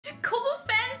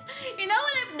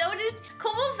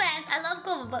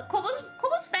Kobo, but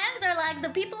Kobo's fans are like the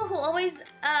people who always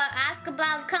ask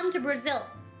about come to Brazil.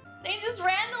 They just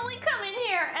randomly come in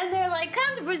here and they're like,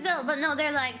 come to Brazil. But no,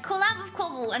 they're like, collab with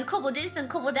Kobo and Kobo this and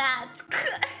Kobo that.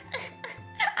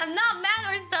 I'm not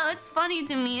mad or so, it's funny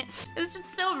to me. It's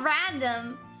just so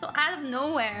random, so out of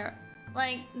nowhere.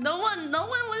 Like, no one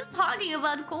was talking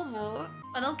about Kobo.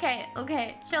 But okay,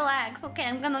 chillax. Okay,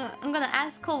 I'm gonna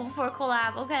ask Kobo for a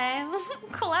collab, okay?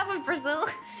 Collab with Brazil.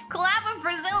 Collab with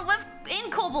Brazil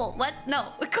in Kobo. What?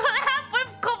 No. Collab with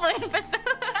Kobo in Brazil.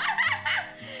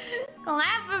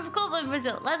 Collab with Kobo in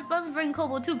Brazil. Let's bring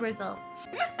Kobo to Brazil.